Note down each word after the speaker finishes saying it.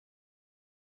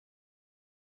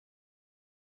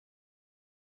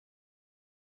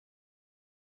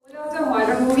Of the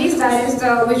horror movies, that is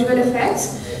the visual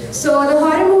effects. So the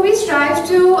horror movies strive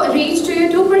to reach to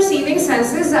your two perceiving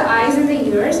senses, the eyes and the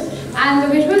ears, and the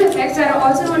visual effects that are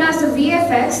also known as the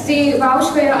VFX, they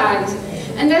vouch for your eyes,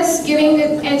 and thus giving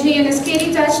an edgy and a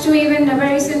scary touch to even a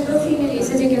very simple female face,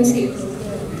 as you can see.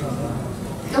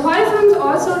 The horror films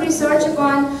also research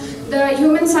upon the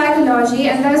human psychology,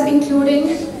 and thus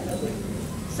including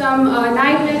some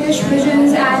nightmarish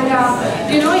visions and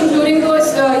including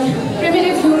those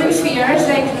primitive human fears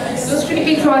like those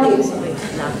creepy crawlies.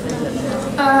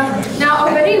 Now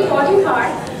a very important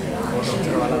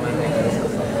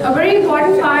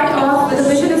part of the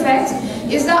visual effects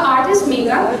is the artist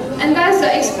makeup, and thus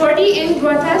the expertise in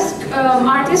grotesque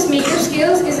artist makeup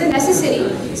skills is a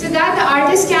necessity so that the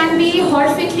artist can be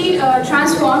horrifically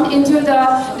transformed into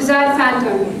the desired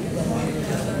phantom.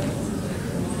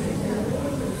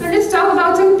 So let's talk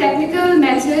about some technical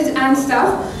methods and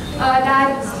stuff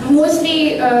that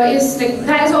mostly that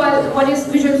is all what is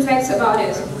visual effects about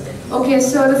it. Okay,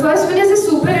 so the first one is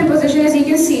the superimposition, as you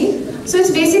can see. So it's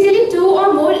basically two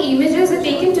or more images are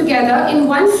taken together in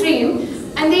one frame,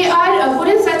 and they are put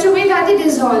in such a way that they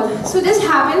dissolve. So this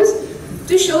happens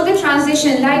to show the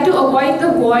transition, like to avoid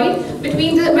the void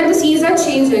between when the scenes are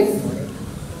changing.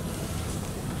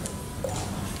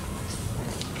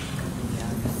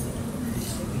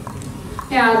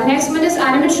 Yeah, the next one is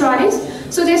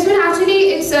animatronics. So this one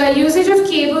actually, it's usage of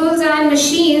cables and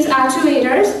machines,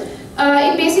 actuators.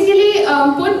 It basically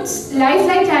puts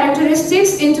lifelike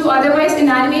characteristics into otherwise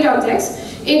inanimate objects.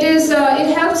 It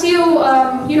helps you,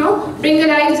 bring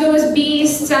alive those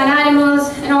beasts and animals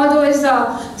and all those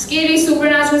scary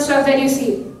supernatural stuff that you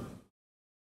see.